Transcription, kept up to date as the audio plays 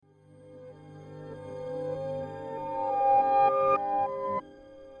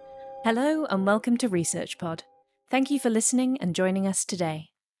Hello and welcome to Research Pod. Thank you for listening and joining us today.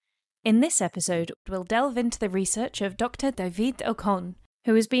 In this episode, we'll delve into the research of Dr. David Ocon,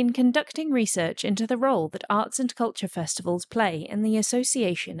 who has been conducting research into the role that arts and culture festivals play in the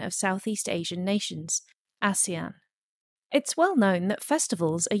Association of Southeast Asian Nations, ASEAN. It's well known that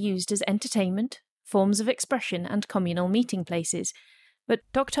festivals are used as entertainment, forms of expression and communal meeting places, but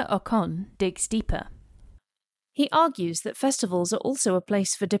Dr. Ocon digs deeper. He argues that festivals are also a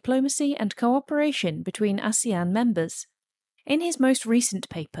place for diplomacy and cooperation between ASEAN members. In his most recent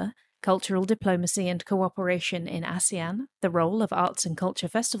paper, Cultural Diplomacy and Cooperation in ASEAN, the Role of Arts and Culture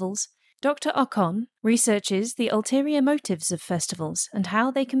Festivals, Dr. Ocon researches the ulterior motives of festivals and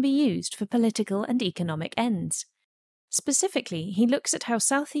how they can be used for political and economic ends. Specifically, he looks at how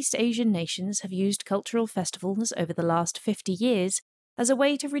Southeast Asian nations have used cultural festivals over the last 50 years as a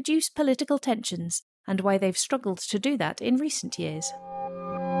way to reduce political tensions and why they've struggled to do that in recent years.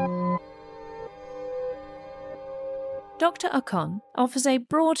 Dr. Ocon offers a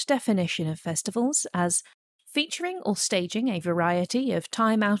broad definition of festivals as featuring or staging a variety of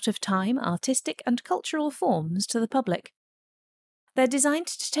time-out-of-time artistic and cultural forms to the public. They're designed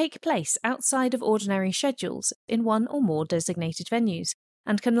to take place outside of ordinary schedules in one or more designated venues,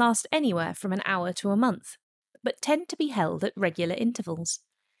 and can last anywhere from an hour to a month, but tend to be held at regular intervals.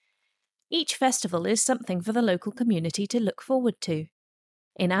 Each festival is something for the local community to look forward to.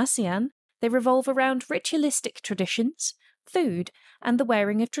 In ASEAN, they revolve around ritualistic traditions, food, and the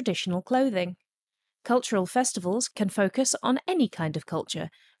wearing of traditional clothing. Cultural festivals can focus on any kind of culture,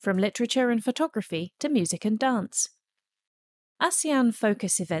 from literature and photography to music and dance. ASEAN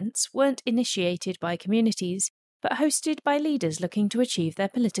focus events weren't initiated by communities, but hosted by leaders looking to achieve their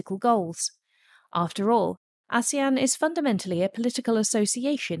political goals. After all, ASEAN is fundamentally a political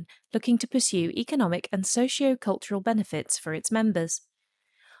association looking to pursue economic and socio-cultural benefits for its members.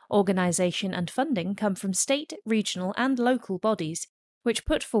 Organisation and funding come from state, regional and local bodies, which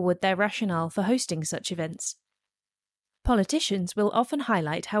put forward their rationale for hosting such events. Politicians will often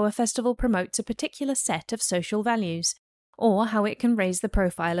highlight how a festival promotes a particular set of social values, or how it can raise the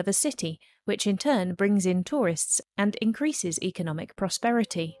profile of a city, which in turn brings in tourists and increases economic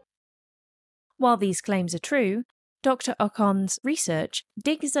prosperity. While these claims are true, Dr. Ocon's research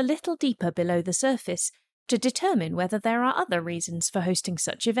digs a little deeper below the surface to determine whether there are other reasons for hosting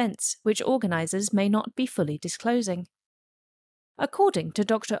such events which organisers may not be fully disclosing. According to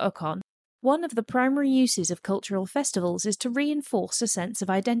Dr. Ocon, one of the primary uses of cultural festivals is to reinforce a sense of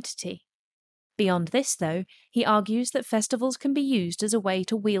identity. Beyond this, though, he argues that festivals can be used as a way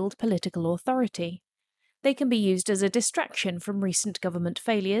to wield political authority. They can be used as a distraction from recent government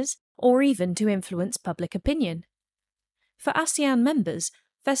failures, or even to influence public opinion. For ASEAN members,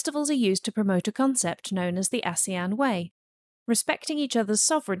 festivals are used to promote a concept known as the ASEAN Way, respecting each other's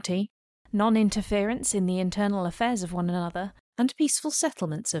sovereignty, non-interference in the internal affairs of one another, and peaceful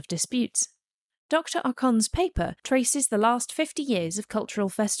settlements of disputes. Dr. Ocon's paper traces the last 50 years of cultural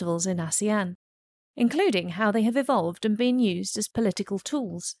festivals in ASEAN, including how they have evolved and been used as political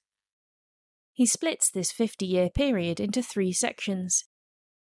tools. He splits this 50-year period into 3 sections.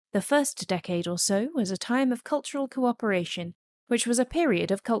 The first decade or so was a time of cultural cooperation, which was a period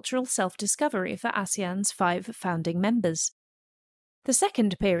of cultural self-discovery for ASEAN's 5 founding members. The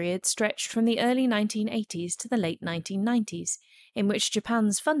second period stretched from the early 1980s to the late 1990s, in which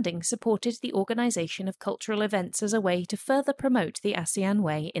Japan's funding supported the organisation of cultural events as a way to further promote the ASEAN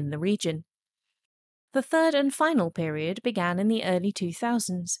Way in the region. The third and final period began in the early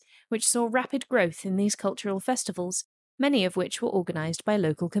 2000s, which saw rapid growth in these cultural festivals, many of which were organised by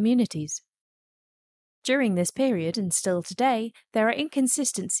local communities. During this period, and still today, there are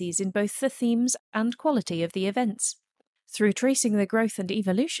inconsistencies in both the themes and quality of the events. Through tracing the growth and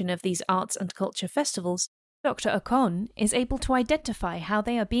evolution of these arts and culture festivals, Dr. Ocon is able to identify how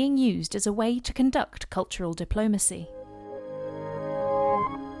they are being used as a way to conduct cultural diplomacy.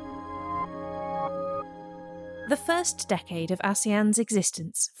 The first decade of ASEAN's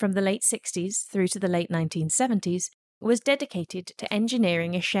existence, from the late 60s through to the late 1970s, was dedicated to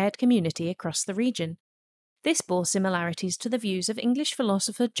engineering a shared community across the region. This bore similarities to the views of English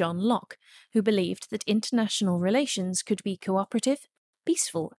philosopher John Locke, who believed that international relations could be cooperative,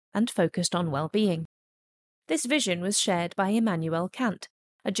 peaceful, and focused on well-being. This vision was shared by Immanuel Kant,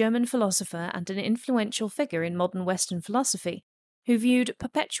 a German philosopher and an influential figure in modern Western philosophy, who viewed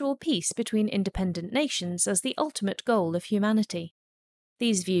perpetual peace between independent nations as the ultimate goal of humanity.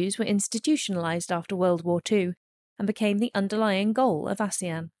 These views were institutionalized after World War II and became the underlying goal of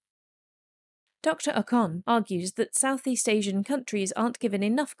ASEAN. Dr. Ocon argues that Southeast Asian countries aren't given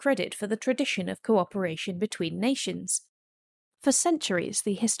enough credit for the tradition of cooperation between nations. For centuries,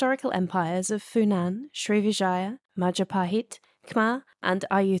 the historical empires of Funan, Srivijaya, Majapahit, Khmer, and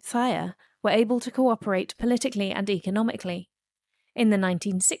Ayutthaya were able to cooperate politically and economically. In the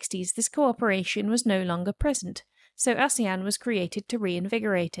 1960s, this cooperation was no longer present, so ASEAN was created to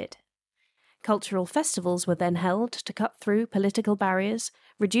reinvigorate it. Cultural festivals were then held to cut through political barriers,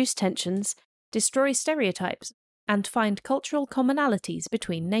 reduce tensions, destroy stereotypes, and find cultural commonalities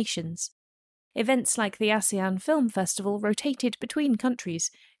between nations. Events like the ASEAN Film Festival rotated between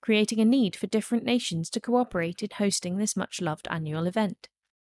countries, creating a need for different nations to cooperate in hosting this much-loved annual event.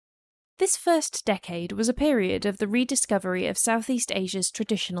 This first decade was a period of the rediscovery of Southeast Asia's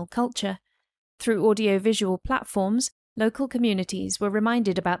traditional culture. Through audiovisual platforms, local communities were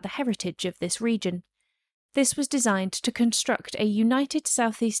reminded about the heritage of this region. This was designed to construct a united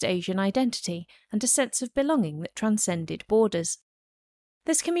Southeast Asian identity and a sense of belonging that transcended borders.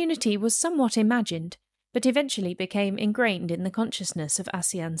 This community was somewhat imagined, but eventually became ingrained in the consciousness of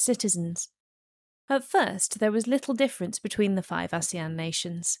ASEAN citizens. At first, there was little difference between the 5 ASEAN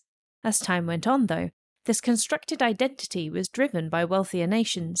nations. As time went on, though, this constructed identity was driven by wealthier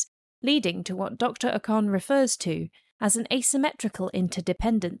nations, leading to what Dr. Ocon refers to as an asymmetrical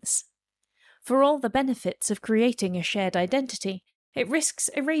interdependence. For all the benefits of creating a shared identity, it risks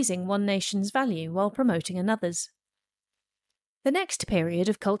erasing one nation's value while promoting another's. The next period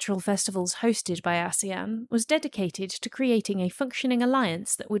of cultural festivals hosted by ASEAN was dedicated to creating a functioning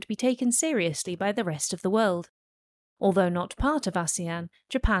alliance that would be taken seriously by the rest of the world. Although not part of ASEAN,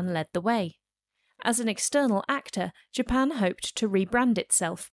 Japan led the way. As an external actor, Japan hoped to rebrand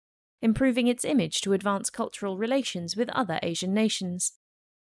itself, improving its image to advance cultural relations with other Asian nations.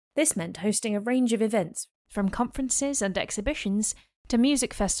 This meant hosting a range of events, from conferences and exhibitions to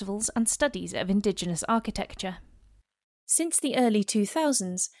music festivals and studies of indigenous architecture. Since the early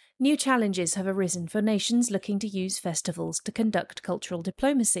 2000s, new challenges have arisen for nations looking to use festivals to conduct cultural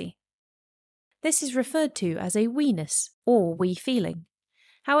diplomacy. This is referred to as a we-ness, or we-feeling.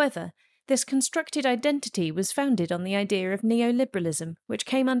 However, this constructed identity was founded on the idea of neoliberalism, which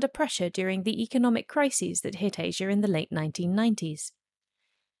came under pressure during the economic crises that hit Asia in the late 1990s.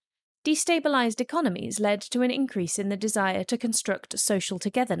 Destabilized economies led to an increase in the desire to construct social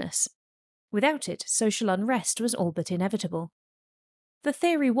togetherness. Without it, social unrest was all but inevitable. The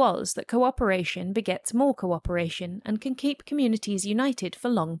theory was that cooperation begets more cooperation and can keep communities united for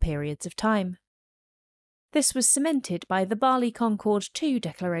long periods of time. This was cemented by the Bali Concord II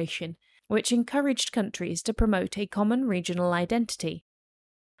Declaration, which encouraged countries to promote a common regional identity.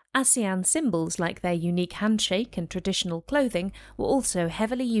 ASEAN symbols like their unique handshake and traditional clothing were also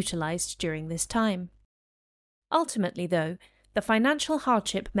heavily utilised during this time. Ultimately, though, the financial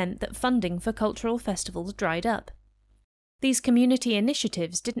hardship meant that funding for cultural festivals dried up. These community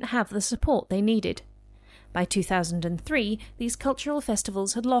initiatives didn't have the support they needed. By 2003, these cultural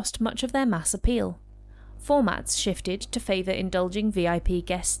festivals had lost much of their mass appeal. Formats shifted to favour indulging VIP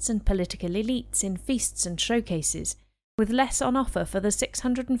guests and political elites in feasts and showcases, with less on offer for the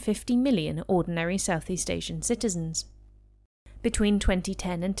 650 million ordinary Southeast Asian citizens. Between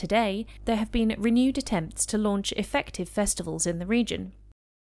 2010 and today, there have been renewed attempts to launch effective festivals in the region.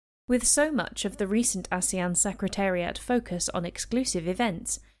 With so much of the recent ASEAN Secretariat focus on exclusive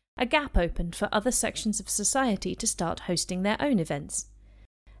events, a gap opened for other sections of society to start hosting their own events.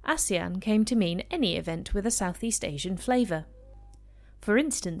 ASEAN came to mean any event with a Southeast Asian flavour. For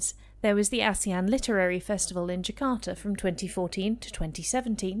instance, there was the ASEAN Literary Festival in Jakarta from 2014 to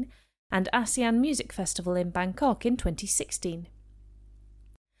 2017, and ASEAN Music Festival in Bangkok in 2016.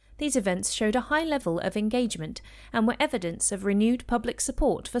 These events showed a high level of engagement and were evidence of renewed public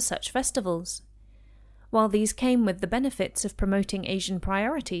support for such festivals. While these came with the benefits of promoting Asian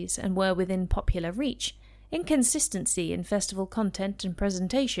priorities and were within popular reach, inconsistency in festival content and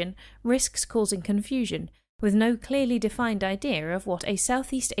presentation risks causing confusion, with no clearly defined idea of what a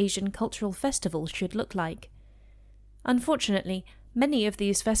Southeast Asian cultural festival should look like. Unfortunately, many of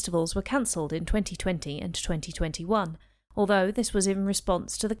these festivals were cancelled in 2020 and 2021, although this was in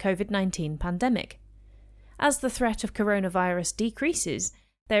response to the COVID-19 pandemic. As the threat of coronavirus decreases,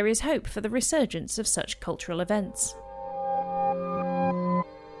 there is hope for the resurgence of such cultural events.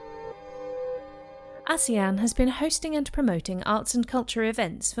 ASEAN has been hosting and promoting arts and culture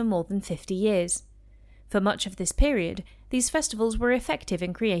events for more than 50 years. For much of this period, these festivals were effective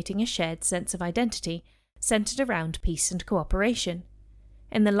in creating a shared sense of identity, centred around peace and cooperation.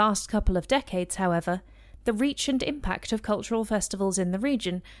 In the last couple of decades, however, the reach and impact of cultural festivals in the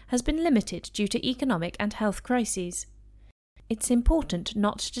region has been limited due to economic and health crises. It's important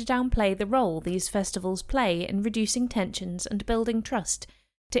not to downplay the role these festivals play in reducing tensions and building trust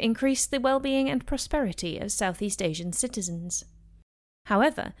to increase the well-being and prosperity of Southeast Asian citizens.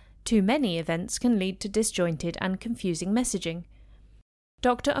 However, too many events can lead to disjointed and confusing messaging.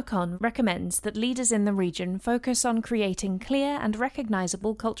 Dr. Ocon recommends that leaders in the region focus on creating clear and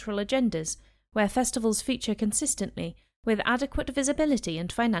recognisable cultural agendas where festivals feature consistently with adequate visibility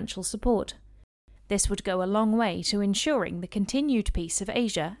and financial support. This would go a long way to ensuring the continued peace of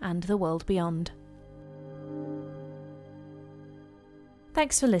Asia and the world beyond.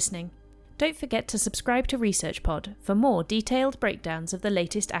 Thanks for listening. Don't forget to subscribe to ResearchPod for more detailed breakdowns of the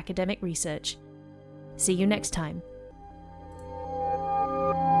latest academic research. See you next time.